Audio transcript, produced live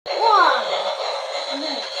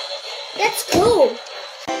That's cool.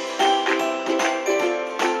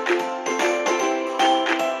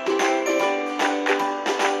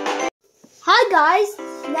 Hi guys,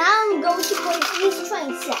 now I'm going to play these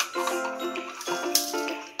train sets.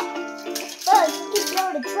 First, we can blow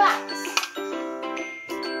the tracks.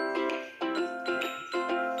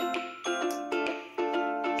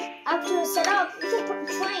 After it's set up, you can put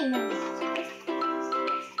the train in it.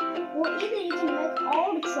 Or either you can make all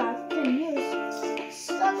the tracks, you can use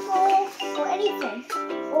circle or anything,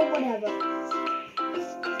 or whatever.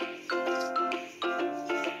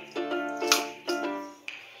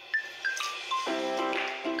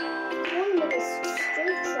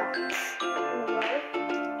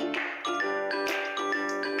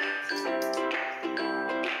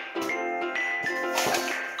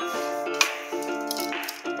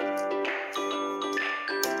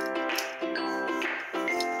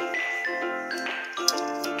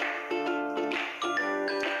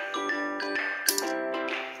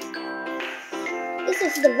 This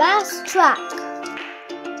is the last track.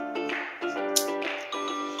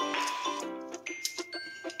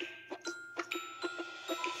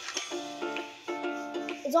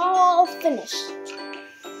 It's all finished.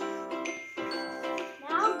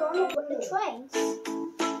 Now I'm going to put the trains.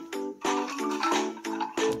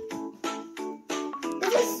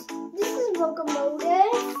 This is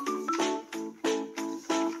locomotive.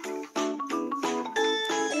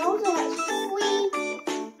 It also has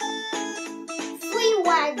three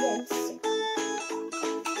wagons.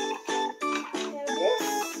 Now this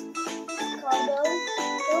cargo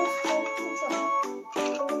goes to the train.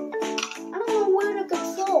 I don't know where to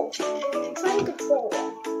control. Train controller.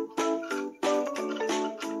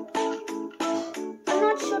 I'm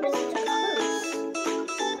not sure this is a cruise.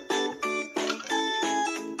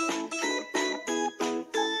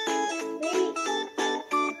 Maybe.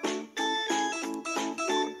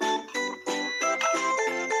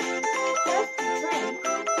 That's the train.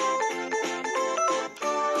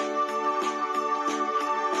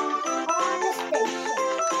 On the station.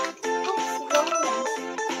 Oops, wrong way.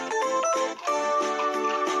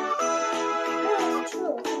 That's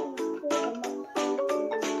true.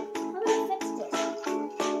 How do I fix this?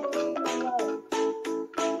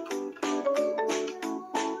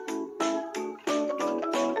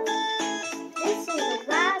 This is the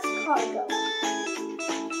last cargo.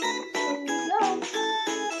 There you go.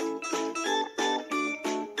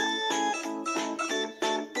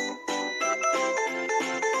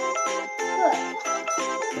 Good.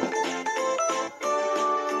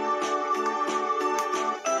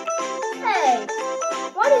 Hey,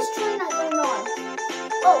 what is train not going on?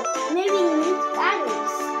 Oh, maybe he needs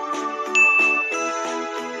batteries.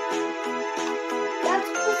 That's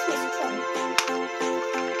Christmas train.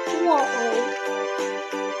 Whoa.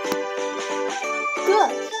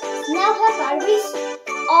 Good. Now have batteries.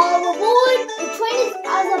 All aboard. The train is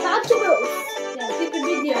about to move. Yeah, take a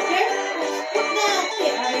video, okay? Put that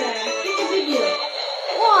there. Take a video.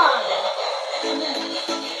 Wow.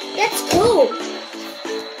 That's cool.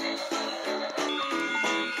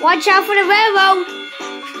 Watch out for the railroad.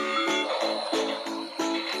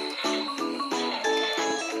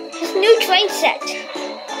 This new train set.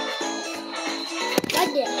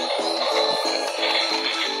 Right there.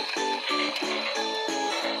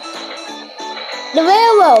 The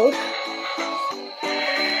railroad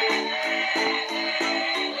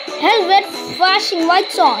has red flashing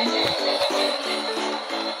lights on.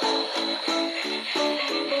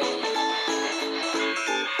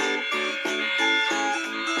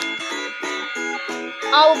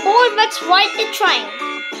 Our board, let's ride the train.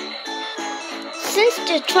 Since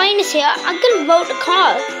the train is here, I'm gonna vote the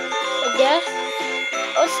car. Right there.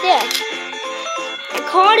 What's there? The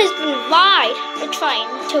car has been ride the train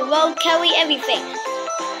to road carry everything.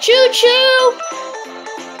 Choo choo!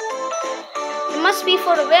 It must be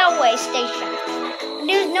for the railway station.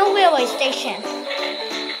 There's no railway station.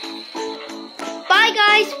 Bye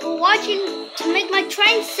guys for watching to make my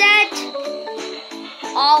train set.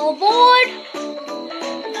 All aboard!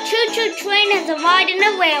 Choo choo train has arrived in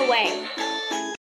the railway.